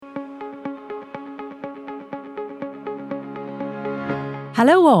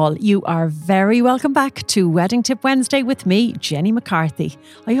Hello all, you are very welcome back to Wedding Tip Wednesday with me, Jenny McCarthy.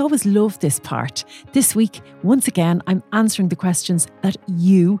 I always love this part. This week, once again, I'm answering the questions that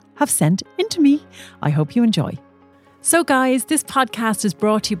you have sent into me. I hope you enjoy. So guys, this podcast is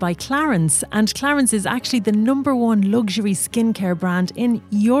brought to you by Clarins, and Clarins is actually the #1 luxury skincare brand in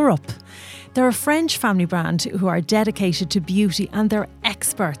Europe. They're a French family brand who are dedicated to beauty, and they're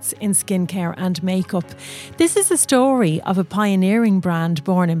experts in skincare and makeup. This is a story of a pioneering brand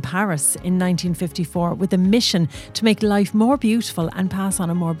born in Paris in 1954 with a mission to make life more beautiful and pass on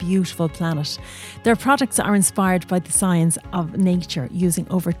a more beautiful planet. Their products are inspired by the science of nature, using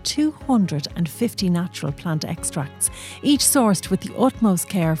over 250 natural plant extracts, each sourced with the utmost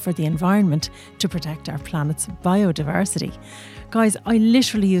care for the environment to protect our planet's biodiversity. Guys, I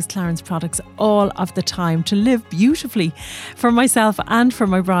literally use Clarins products all of the time to live beautifully for myself and for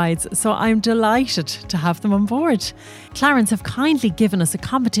my brides, so I'm delighted to have them on board. Clarins have kindly given us a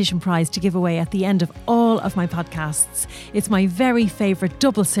competition prize to give away at the end of all of my podcasts. It's my very favourite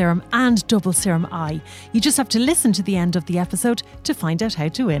double serum and double serum eye. You just have to listen to the end of the episode to find out how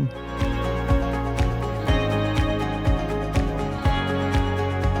to win.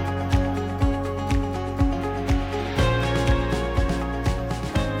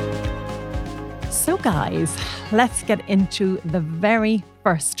 So guys, let's get into the very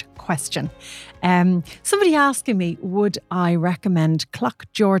first question. Somebody asking me, would I recommend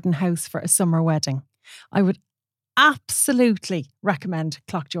Clockjordan House for a summer wedding? I would absolutely recommend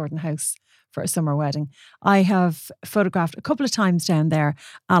Clockjordan House for a summer wedding. I have photographed a couple of times down there,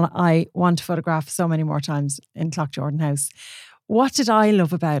 and I want to photograph so many more times in Clockjordan House. What did I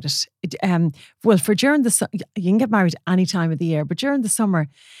love about it? Well, for during the summer, you can get married any time of the year, but during the summer,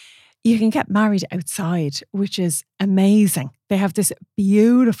 you can get married outside, which is amazing. They have this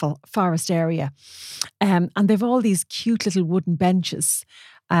beautiful forest area, and they've all these cute little wooden benches,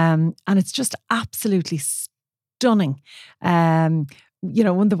 and it's just absolutely stunning. One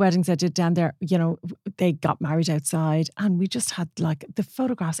of the weddings I did down there, they got married outside, and we just had the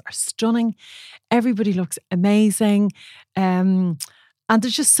photographs are stunning. Everybody looks amazing, and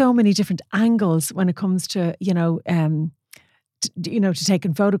there's just so many different angles when it comes to to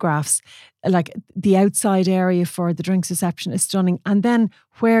taking photographs. Like the outside area for the drinks reception is stunning, and then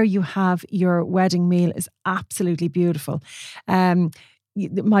where you have your wedding meal is absolutely beautiful.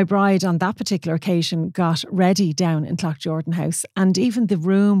 My bride on that particular occasion got ready down in Clockjordan House, and even the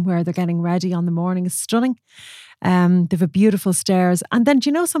room where they're getting ready on the morning is stunning. They have a beautiful stairs, and then do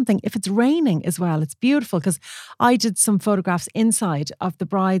you know something? If it's raining as well, it's beautiful, because I did some photographs inside of the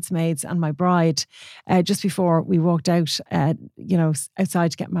bridesmaids and my bride just before we walked out,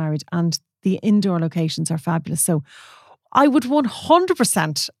 outside to get married, and the indoor locations are fabulous. So I would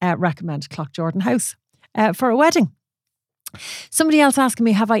 100% recommend Clockjordan House for a wedding. Somebody else asking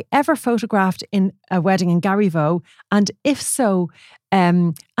me, have I ever photographed in a wedding in Garryvoe? And if so,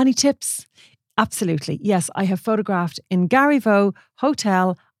 any tips? Absolutely. Yes, I have photographed in Garryvoe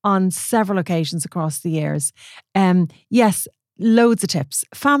Hotel on several occasions across the years. Yes, loads of tips.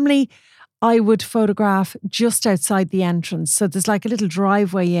 Family, I would photograph just outside the entrance. So there's like a little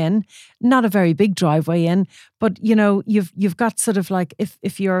driveway in, not a very big driveway in, but you've got sort of like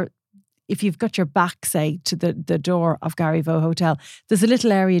if you've got your back, say, to the door of Garryvoe Hotel, there's a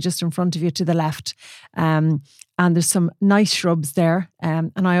little area just in front of you to the left. And there's some nice shrubs there.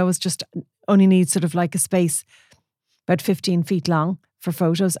 And I always just only need sort of like a space about 15 feet long for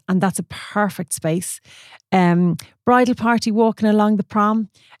photos. And that's a perfect space. Bridal party walking along the prom,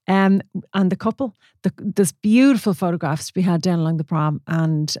 and the couple. There's beautiful photographs to be had down along the prom.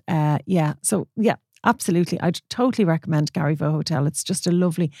 And absolutely. I'd totally recommend Garryvoe Hotel. It's just a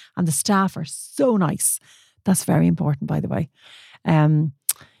lovely, and the staff are so nice. That's very important, by the way.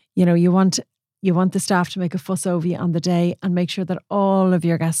 You want the staff to make a fuss over you on the day and make sure that all of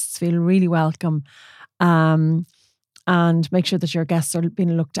your guests feel really welcome, and make sure that your guests are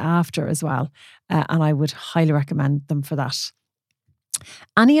being looked after as well. And I would highly recommend them for that.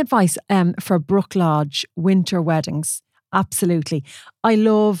 Any advice for Brook Lodge winter weddings? Absolutely. I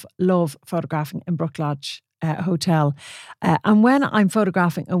love photographing in Brook Lodge Hotel. And when I'm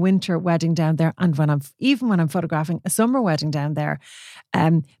photographing a winter wedding down there, and when I'm photographing a summer wedding down there,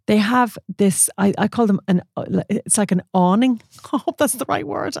 they have this, I call them it's like an awning. I hope that's the right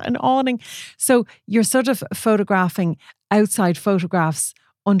word, an awning. So you're sort of photographing outside photographs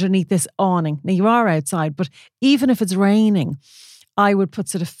underneath this awning. Now you are outside, but even if it's raining, I would put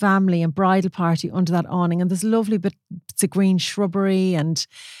sort of family and bridal party under that awning, and there's lovely bits of green shrubbery, and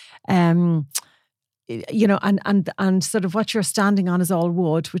and sort of what you're standing on is all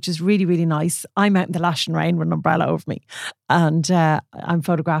wood, which is really, really nice. I'm out in the lashing rain with an umbrella over me, and I'm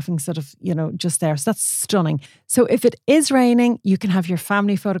photographing sort of, just there. So that's stunning. So if it is raining, you can have your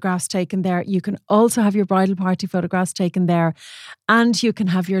family photographs taken there. You can also have your bridal party photographs taken there, and you can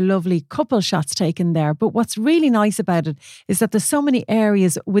have your lovely couple shots taken there. But what's really nice about it is that there's so many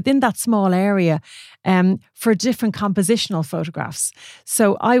areas within that small area for different compositional photographs.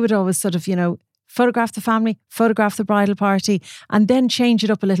 So I would always sort of, photograph the family, photograph the bridal party, and then change it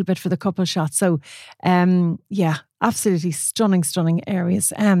up a little bit for the couple shot. So, absolutely stunning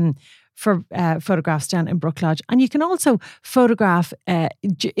areas for photographs down in Brook Lodge. And you can also photograph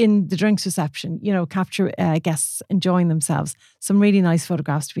in the drinks reception, capture guests enjoying themselves. Some really nice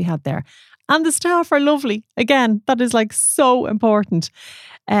photographs to be had there. And the staff are lovely. Again, that is like so important.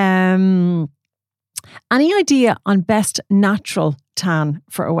 Any idea on best natural tan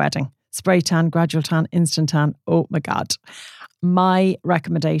for a wedding? Spray tan, gradual tan, instant tan. Oh my God. My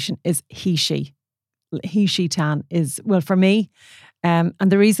recommendation is he, she. He, she tan is, well, for me, and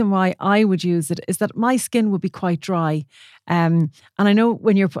the reason why I would use it is that my skin would be quite dry. And I know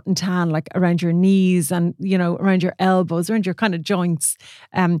when you're putting tan, like around your knees and, around your elbows, around your kind of joints,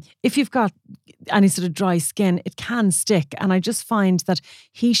 if you've got any sort of dry skin, it can stick. And I just find that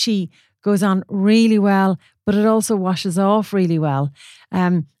he, she goes on really well, but it also washes off really well.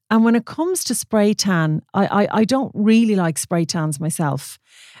 And when it comes to spray tan, I don't really like spray tans myself.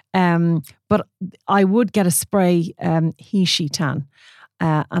 But I would get a spray he, she tan.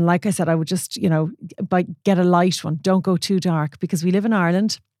 And like I said, I would just, get a light one. Don't go too dark, because we live in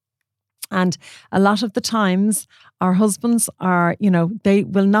Ireland. And a lot of the times our husbands are, they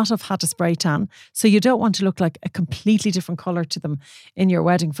will not have had a spray tan. So you don't want to look like a completely different colour to them in your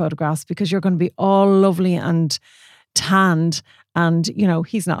wedding photographs, because you're going to be all lovely and tanned, and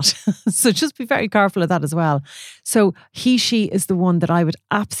he's not. So just be very careful of that as well. So he, she is the one that I would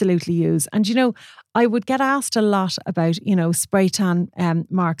absolutely use. And I would get asked a lot about spray tan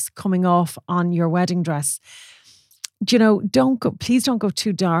marks coming off on your wedding dress. Please don't go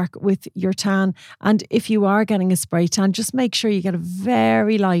too dark with your tan. And if you are getting a spray tan, just make sure you get a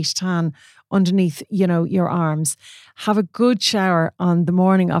very light tan underneath, your arms. Have a good shower on the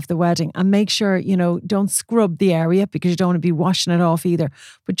morning of the wedding, and make sure, don't scrub the area, because you don't want to be washing it off either.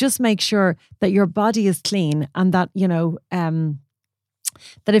 But just make sure that your body is clean, and that, that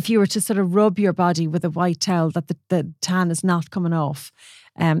if you were to sort of rub your body with a white towel, that the tan is not coming off.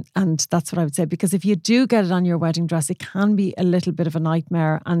 And that's what I would say, because if you do get it on your wedding dress, it can be a little bit of a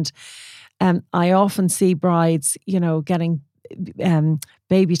nightmare. And I often see brides, getting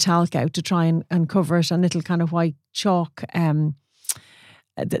baby talc out to try and cover it, and little kind of white chalk. You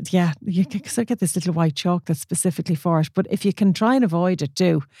sort of get this little white chalk that's specifically for it. But if you can try and avoid it,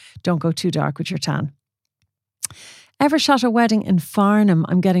 don't go too dark with your tan. Ever shot a wedding in Farnham?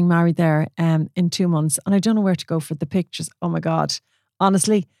 I'm getting married there in 2 months, and I don't know where to go for the pictures. Oh my God.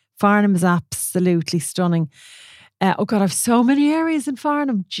 Honestly, Farnham is absolutely stunning. Oh God, I've so many areas in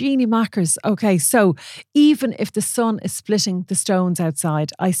Farnham. Jeannie Mackers. Okay, so even if the sun is splitting the stones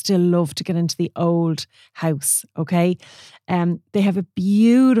outside, I still love to get into the old house, okay? They have a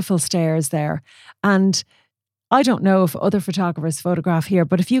beautiful stairs there. And I don't know if other photographers photograph here,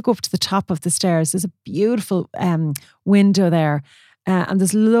 but if you go up to the top of the stairs, there's a beautiful window there. And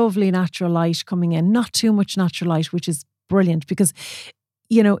there's lovely natural light coming in. Not too much natural light, which is brilliant, because,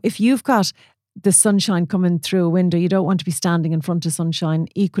 if you've got the sunshine coming through a window, you don't want to be standing in front of sunshine.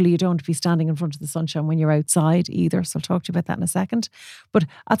 Equally, you don't want to be standing in front of the sunshine when you're outside either. So I'll talk to you about that in a second. But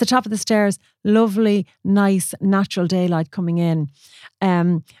at the top of the stairs, lovely, nice, natural daylight coming in.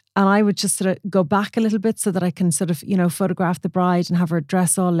 And I would just sort of go back a little bit so that I can sort of, photograph the bride and have her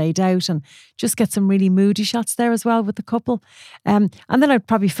dress all laid out, and just get some really moody shots there as well with the couple. And then I'd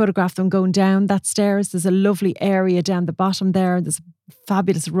probably photograph them going down that stairs. There's a lovely area down the bottom there. There's a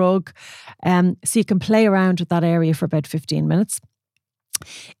fabulous rug. So you can play around with that area for about 15 minutes.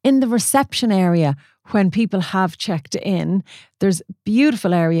 In the reception area, when people have checked in, there's a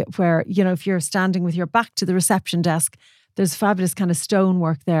beautiful area where, if you're standing with your back to the reception desk, there's fabulous kind of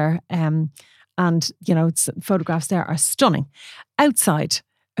stonework there. Photographs there are stunning. Outside,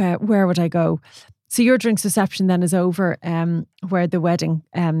 where would I go? So your drinks reception then is over where the wedding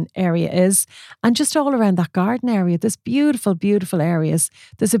area is. And just all around that garden area, there's beautiful, beautiful areas.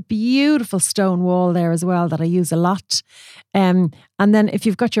 There's a beautiful stone wall there as well that I use a lot. And And then if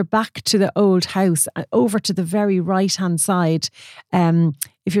you've got your back to the old house, over to the very right-hand side,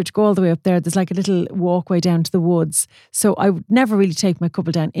 if you were to go all the way up there, there's like a little walkway down to the woods. So I would never really take my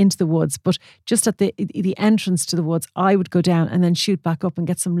couple down into the woods, but just at the entrance to the woods, I would go down and then shoot back up and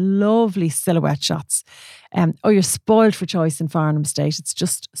get some lovely silhouette shots. You're spoiled for choice in Farnham Estate. It's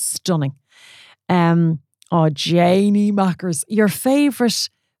just stunning. Janie Mackers, your favourite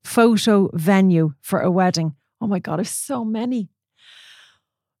photo venue for a wedding? Oh my God, I've so many.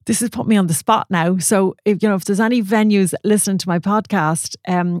 This has put me on the spot now. So if there's any venues listening to my podcast,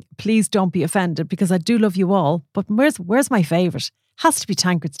 please don't be offended, because I do love you all. But where's my favourite? Has to be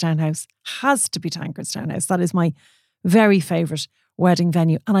Tankardstown House. Has to be Tankardstown House. That is my very favourite wedding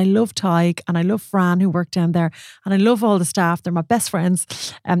venue. And I love Tig and I love Fran, who worked down there, and I love all the staff. They're my best friends.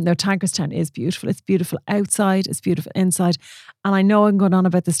 Tankardstown is beautiful. It's beautiful outside, it's beautiful inside. And I know I'm going on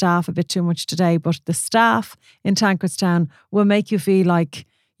about the staff a bit too much today, but the staff in Tankardstown will make you feel like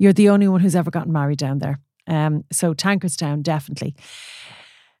you're the only one who's ever gotten married down there. So Tankardstown, definitely.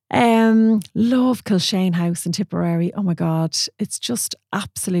 Love Kilshane House in Tipperary. Oh my God, it's just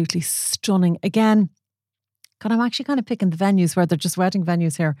absolutely stunning. Again, God, I'm actually kind of picking the venues where they're just wedding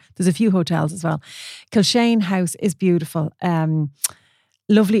venues here. There's a few hotels as well. Kilshane House is beautiful.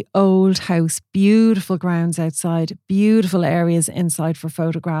 Lovely old house, beautiful grounds outside, beautiful areas inside for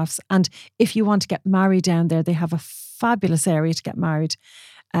photographs. And if you want to get married down there, they have a fabulous area to get married.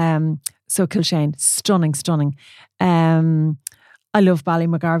 So Kilshane, stunning, stunning. I love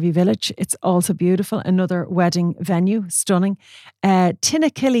Ballymagarvey Village. It's also beautiful. Another wedding venue, stunning.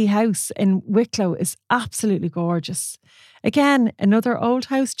 Tinnakilly House in Wicklow is absolutely gorgeous. Again, another old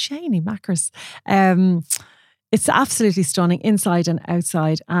house, Janie Mackers. It's absolutely stunning inside and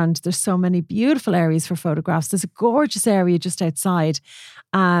outside, and there's so many beautiful areas for photographs. There's a gorgeous area just outside,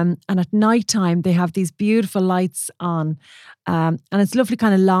 and at night time they have these beautiful lights on, and it's a lovely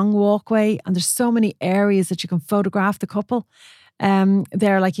kind of long walkway, and there's so many areas that you can photograph the couple.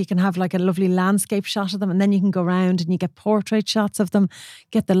 There, like you can have like a lovely landscape shot of them, and then you can go around and you get portrait shots of them,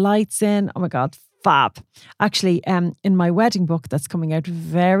 get the lights in. Oh my God, fab. Actually, in my wedding book that's coming out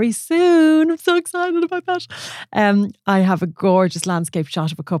very soon, I'm so excited about that. I have a gorgeous landscape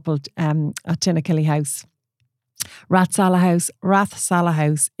shot of a couple at Tinnakilly House. Rathsala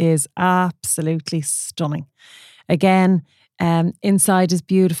House is absolutely stunning. Again, inside is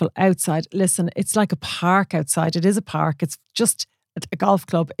beautiful. Outside, listen, it's like a park outside. It is a park. It's just a golf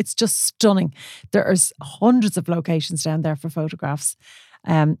club. It's just stunning. There's hundreds of locations down there for photographs.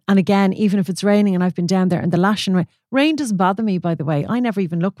 And again, even if it's raining, and I've been down there and the lashing rain doesn't bother me, by the way. I never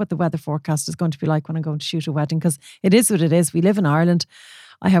even look what the weather forecast is going to be like when I'm going to shoot a wedding, because it is what it is. We live in Ireland.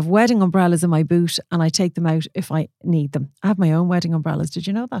 I have wedding umbrellas in my boot and I take them out if I need them. I have my own wedding umbrellas. Did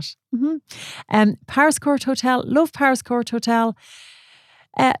you know that? Paris Court Hotel. Love Paris Court Hotel.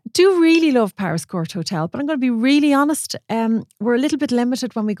 Do really love Paris Court Hotel, but I'm going to be really honest. We're a little bit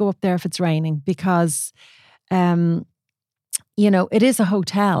limited when we go up there if it's raining, because it is a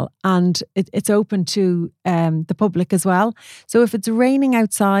hotel and it's open to the public as well. So if it's raining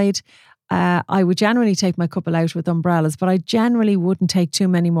outside, I would generally take my couple out with umbrellas, but I generally wouldn't take too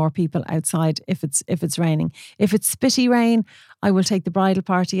many more people outside if it's raining. If it's spitty rain, I will take the bridal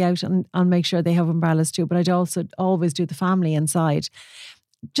party out and make sure they have umbrellas too. But I'd also always do the family inside.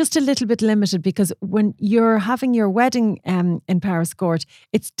 Just a little bit limited, because when you're having your wedding in Paris Court,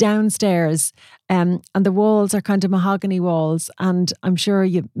 it's downstairs, and the walls are kind of mahogany walls, and I'm sure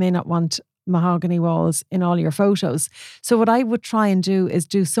you may not want mahogany walls in all your photos. So what I would try and do is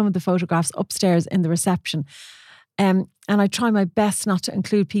do some of the photographs upstairs in the reception. And I try my best not to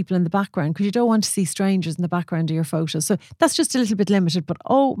include people in the background, because you don't want to see strangers in the background of your photos. So that's just a little bit limited. But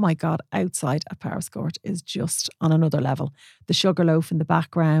oh my God, outside at Paris Court is just on another level. The Sugarloaf in the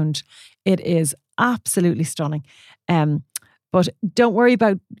background, it is absolutely stunning. But don't worry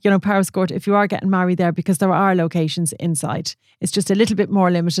about, Paris Court if you are getting married there, because there are locations inside. It's just a little bit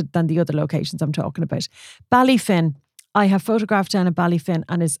more limited than the other locations I'm talking about. Ballyfin. I have photographed down at Ballyfin,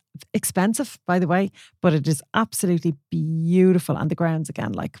 and it's expensive, by the way, but it is absolutely beautiful. And the grounds,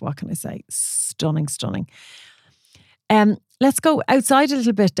 again, like, what can I say? Stunning, stunning. Let's go outside a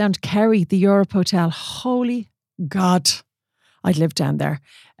little bit, down to Kerry, the Europe Hotel. Holy God, I'd live down there.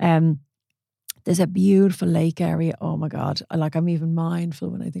 There's a beautiful lake area. Oh my God. I'm even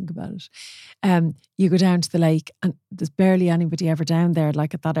mindful when I think about it. You go down to the lake and there's barely anybody ever down there,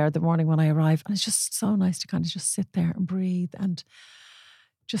 like at that hour of the morning when I arrive. And it's just so nice to kind of just sit there and breathe and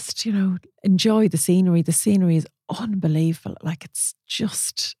just, enjoy the scenery. The scenery is unbelievable. Like, it's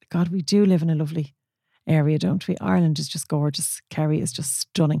just, God, we do live in a lovely area, don't we? Ireland is just gorgeous. Kerry is just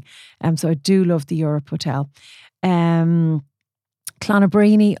stunning. So I do love the Europe Hotel.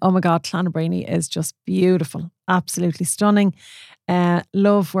 Clonabreeny, oh my God, Clonabreeny is just beautiful. Absolutely stunning.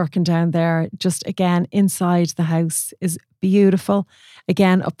 Love working down there. Just again, inside the house is beautiful.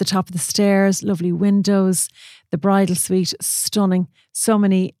 Again, up the top of the stairs, lovely windows. The bridal suite, stunning. So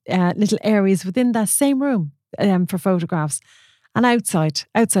many little areas within that same room for photographs. And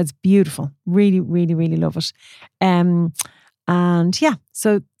outside's beautiful. Really, really, really love it. And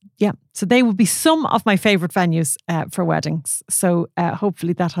so they would be some of my favourite venues for weddings. So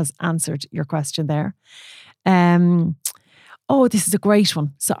hopefully that has answered your question there. Oh, this is a great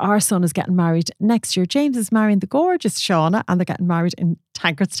one. So our son is getting married next year. James is marrying the gorgeous Shauna, and they're getting married in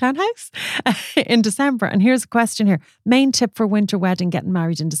Tankerstown House in December. And here's a question here. Main tip for winter wedding, getting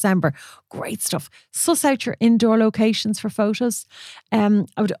married in December. Great stuff. Suss out your indoor locations for photos. I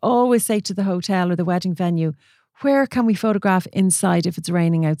would always say to the hotel or the wedding venue, where can we photograph inside if it's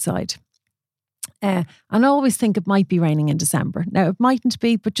raining outside? And I always think it might be raining in December. Now, it mightn't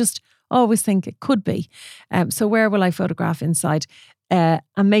be, but just always think it could be. So where will I photograph inside? And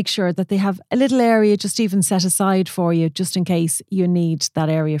make sure that they have a little area just even set aside for you, just in case you need that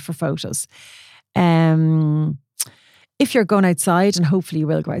area for photos. If you're going outside, and hopefully you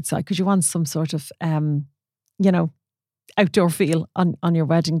will go outside, because you want some sort of, outdoor feel on your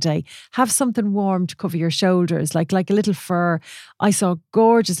wedding day. Have something warm to cover your shoulders, like a little fur. I saw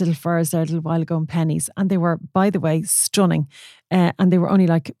gorgeous little furs there a little while ago in Pennies, and they were, by the way, stunning. And they were only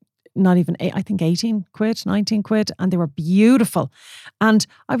like not even, I think 18 quid, 19 quid, and they were beautiful. And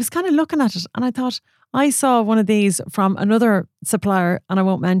I was kind of looking at it and I thought, I saw one of these from another supplier, and I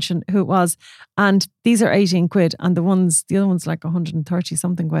won't mention who it was, and these are 18 quid, and the other one's like 130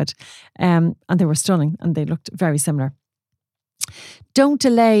 something quid. And they were stunning and they looked very similar. Don't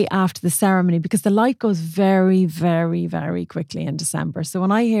delay after the ceremony, because the light goes very, very, very quickly in December. So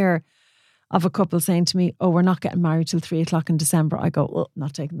when I hear of a couple saying to me, oh, we're not getting married till 3 o'clock in December, I go, oh,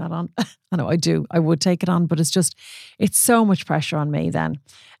 not taking that on. I know I do. I would take it on, but it's so much pressure on me then.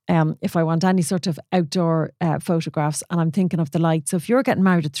 If I want any sort of outdoor photographs, and I'm thinking of the light. So if you're getting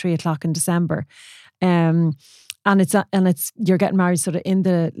married at 3 o'clock in December, and you're getting married sort of in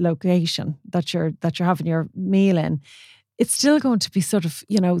the location that you're having your meal in, it's still going to be sort of,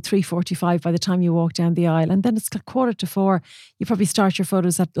 3:45 by the time you walk down the aisle. And then it's like 3:45. You probably start your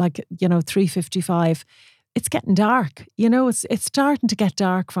photos at 3:55. It's getting dark. It's starting to get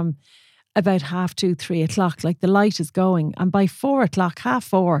dark from about 2:30, 3 o'clock. Like the light is going. And by 4 o'clock,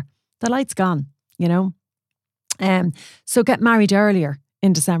 4:30, the light's gone, So get married earlier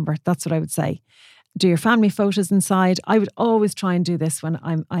in December. That's what I would say. Do your family photos inside. I would always try and do this when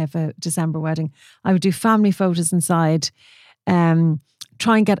I have a December wedding. I would do family photos inside.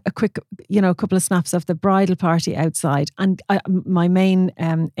 Try and get a quick, couple of snaps of the bridal party outside. And my main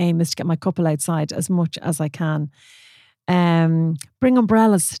aim is to get my couple outside as much as I can. Bring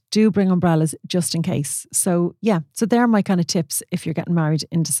umbrellas. Do bring umbrellas just in case. So so they're my kind of tips if you're getting married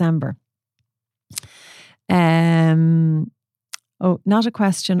in December. Oh, not a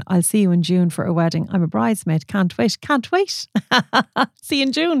question. I'll see you in June for a wedding. I'm a bridesmaid. Can't wait. Can't wait. See you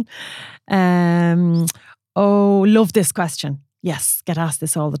in June. Oh, love this question. Yes, get asked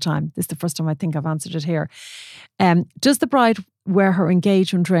this all the time. This is the first time I think I've answered it here. Does the bride wear her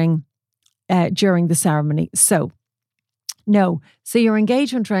engagement ring during the ceremony? So, no. So your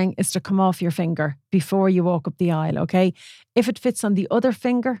engagement ring is to come off your finger before you walk up the aisle, okay? If it fits on the other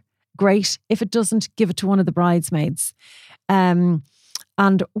finger, great. If it doesn't, give it to one of the bridesmaids. And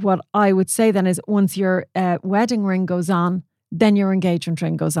what I would say then is once your wedding ring goes on, then your engagement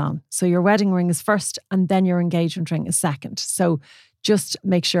ring goes on. So your wedding ring is first and then your engagement ring is second. So just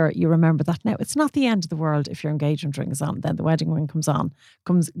make sure you remember that. Now, it's not the end of the world if your engagement ring is on, then the wedding ring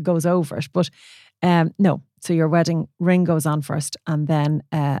goes over it. But no, so your wedding ring goes on first and then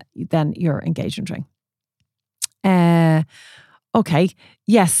your engagement ring. Okay,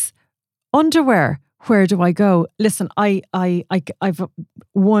 yes. Underwear. Where do I go? Listen, I've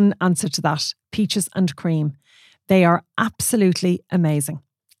one answer to that. Peaches and cream. They are absolutely amazing.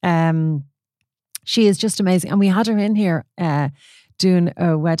 She is just amazing. And we had her in here doing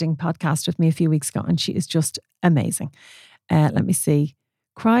a wedding podcast with me a few weeks ago, and she is just amazing. Let me see.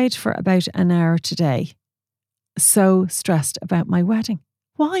 Cried for about an hour today. So stressed about my wedding.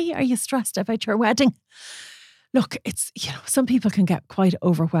 Why are you stressed about your wedding? Look, it's, some people can get quite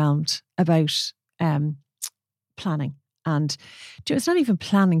overwhelmed about planning. And it's not even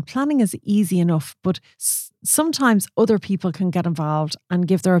planning. Planning is easy enough, but sometimes other people can get involved and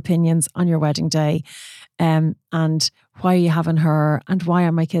give their opinions on your wedding day. And why are you having her? And why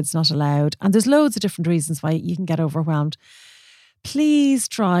are my kids not allowed? And there's loads of different reasons why you can get overwhelmed. please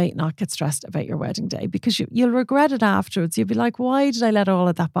try not get stressed about your wedding day, because you'll regret it afterwards. You'll be like, why did I let all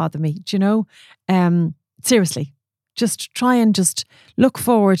of that bother me? Do you know? Seriously, just try and just look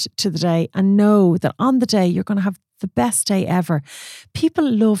forward to the day and know that on the day you're going to have the best day ever. People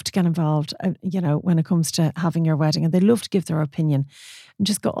love to get involved, when it comes to having your wedding, and they love to give their opinion and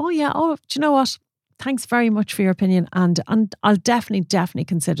just go, oh yeah, oh, do you know what? Thanks very much for your opinion. And I'll definitely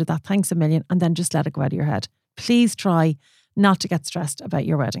consider that. Thanks a million. And then just let it go out of your head. Please try not to get stressed about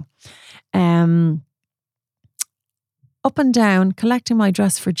your wedding. Up and down, collecting my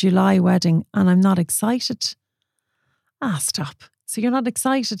dress for July wedding, and I'm not excited. Stop. So you're not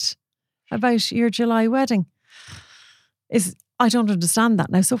excited about your July wedding? I don't understand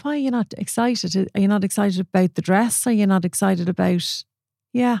that now. So why are you not excited? Are you not excited about the dress? Are you not excited about...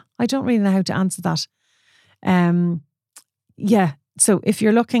 Yeah, I don't really know how to answer that. So if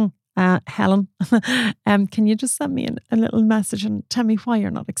you're looking, Helen, can you just send me a little message and tell me why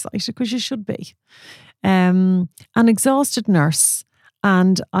you're not excited? Because you should be. An exhausted nurse,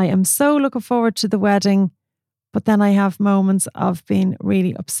 and I am so looking forward to the wedding, but then I have moments of being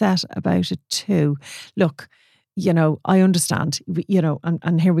really upset about it too. Look, I understand,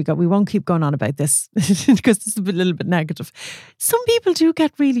 and here we go. We won't keep going on about this because this is a little bit negative. Some people do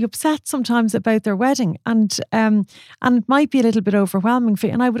get really upset sometimes about their wedding, and it might be a little bit overwhelming for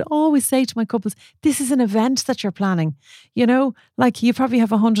you. And I would always say to my couples, this is an event that you're planning. Like you probably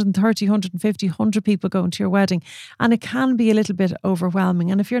have 130, 150, 100 people going to your wedding, and it can be a little bit overwhelming.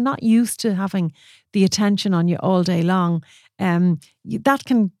 And if you're not used to having the attention on you all day long, that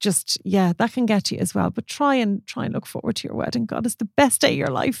can get you as well. But try and look forward to your wedding. God, it's the best day of your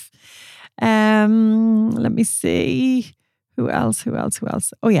life. Let me see. Who else?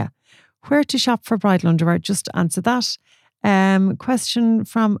 Oh yeah. Where to shop for bridal underwear? Just to answer that. Question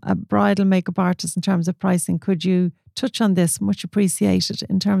from a bridal makeup artist in terms of pricing. Could you touch on this? Much appreciated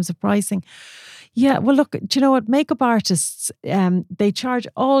in terms of pricing. Yeah, well, look, do you know what? Makeup artists, they charge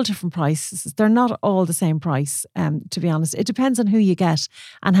all different prices. They're not all the same price, to be honest. It depends on who you get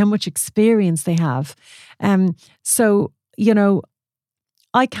and how much experience they have. So,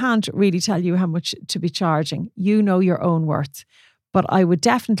 I can't really tell you how much to be charging. You know your own worth. But I would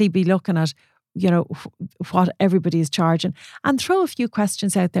definitely be looking at what everybody is charging, and throw a few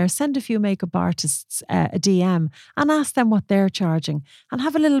questions out there. Send a few makeup artists a DM and ask them what they're charging, and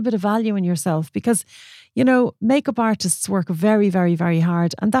have a little bit of value in yourself, because makeup artists work very, very, very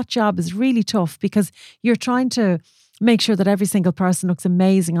hard, and that job is really tough because you're trying to make sure that every single person looks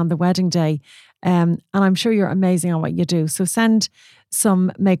amazing on the wedding day, and I'm sure you're amazing on what you do. So send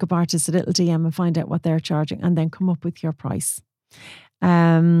some makeup artists a little DM and find out what they're charging, and then come up with your price.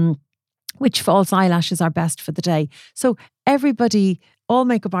 Which false eyelashes are best for the day? So all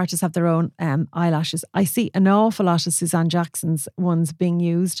makeup artists have their own eyelashes. I see an awful lot of Suzanne Jackson's ones being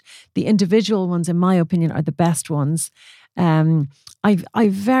used. The individual ones, in my opinion, are the best ones. I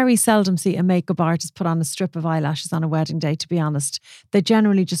very seldom see a makeup artist put on a strip of eyelashes on a wedding day, to be honest. They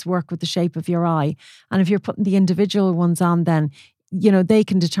generally just work with the shape of your eye. And if you're putting the individual ones on, then, they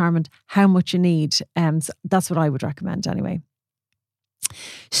can determine how much you need. So that's what I would recommend anyway.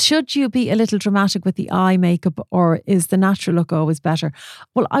 Should you be a little dramatic with the eye makeup, or is the natural look always better?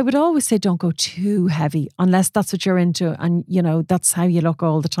 Well, I would always say don't go too heavy unless that's what you're into and that's how you look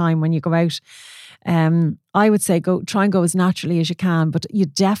all the time when you go out. I would say try and go as naturally as you can, but you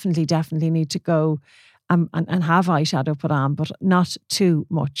definitely need to go and have eyeshadow put on, but not too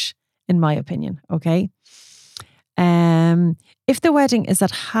much, in my opinion. Okay. If the wedding is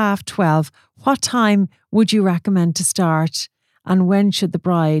at 12:30, what time would you recommend to start? And when should the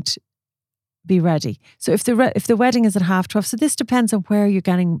bride be ready? So if the wedding is at 12:30, so this depends on where you're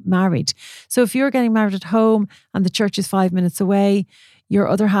getting married. So if you're getting married at home and the church is 5 minutes away, your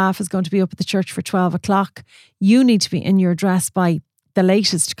other half is going to be up at the church for 12 o'clock. You need to be in your dress by the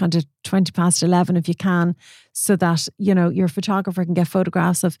latest, kind of 11:20 if you can, so that, your photographer can get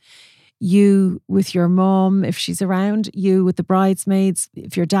photographs of you with your mom, if she's around, you with the bridesmaids,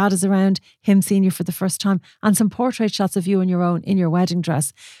 if your dad is around, him seeing you for the first time, and some portrait shots of you on your own in your wedding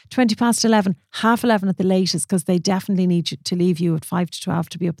dress. 11:20, 11:30 at the latest, because they definitely need you to leave you at 5 to 12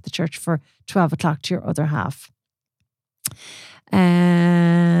 to be up at the church for 12 o'clock to your other half.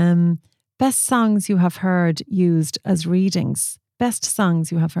 Best songs you have heard used as readings. Best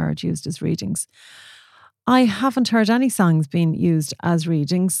songs you have heard used as readings. I haven't heard any songs being used as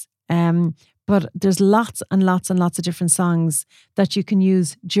readings. But there's lots and lots and lots of different songs that you can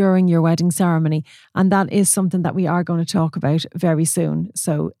use during your wedding ceremony. And that is something that we are going to talk about very soon.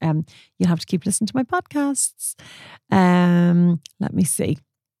 So you'll have to keep listening to my podcasts. Let me see.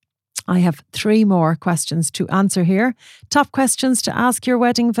 I have 3 more questions to answer here. Top questions to ask your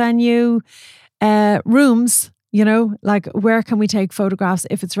wedding venue. Rooms, like where can we take photographs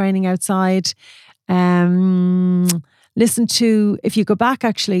if it's raining outside? Listen to, if you go back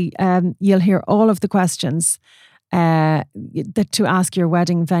actually, you'll hear all of the questions that to ask your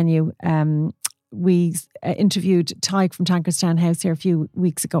wedding venue. We interviewed Tyke from Tankerstown House here a few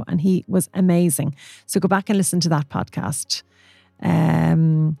weeks ago, and he was amazing. So go back and listen to that podcast.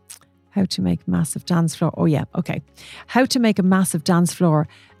 How to make massive dance floor. Oh yeah, okay. How to make a massive dance floor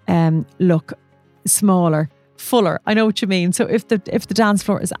look smaller, fuller. I know what you mean. So if the dance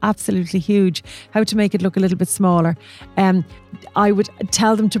floor is absolutely huge, how to make it look a little bit smaller. I would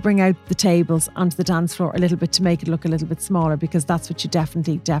tell them to bring out the tables onto the dance floor a little bit to make it look a little bit smaller, because that's what you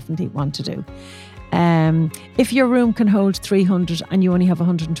definitely want to do. If your room can hold 300 and you only have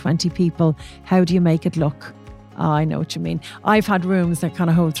 120 people, how do you make it look? Oh, I know what you mean. I've had rooms that kind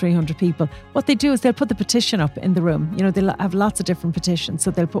of hold 300 people. What they do is they'll put the petition up in the room. They'll have lots of different petitions.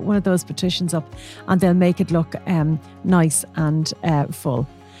 So they'll put one of those petitions up and they'll make it look nice and full.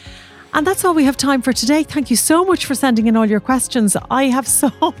 And that's all we have time for today. Thank you so much for sending in all your questions. I have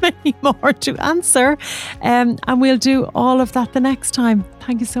so many more to answer. And we'll do all of that the next time.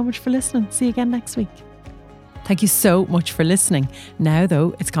 Thank you so much for listening. See you again next week. Thank you so much for listening. Now,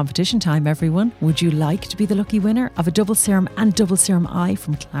 though, it's competition time, everyone. Would you like to be the lucky winner of a double serum and double serum eye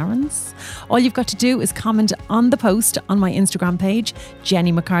from Clarence? All you've got to do is comment on the post on my Instagram page,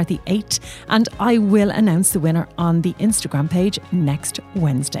 Jenny McCarthy 8, and I will announce the winner on the Instagram page next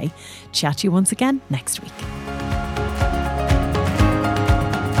Wednesday. Chat to you once again next week.